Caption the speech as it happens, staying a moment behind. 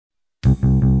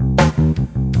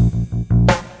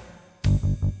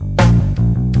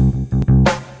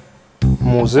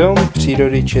Muzeum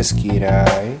přírody Český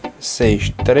ráj se již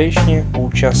tradičně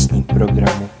účastní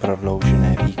programu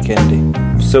Prodloužené víkendy.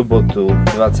 V sobotu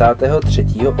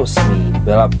 23.8.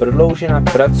 byla prodloužena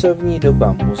pracovní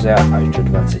doba muzea až do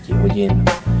 20 hodin.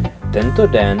 Tento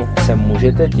den se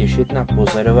můžete těšit na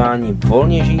pozorování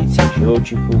volně žijících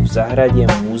živočichů v zahradě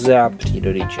Muzea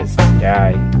přírody Český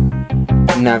ráj.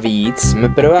 Navíc jsme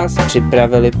pro vás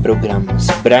připravili program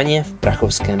Zbraně v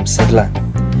Prachovském sedle.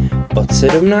 Od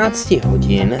 17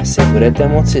 hodin si budete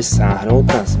moci sáhnout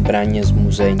na zbraně z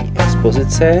muzejní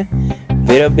expozice,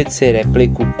 vyrobit si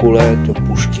repliku kule do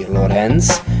pušky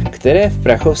Lorenz, které v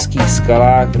prachovských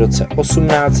skalách v roce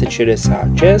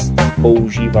 1866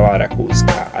 používala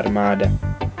rakouská armáda.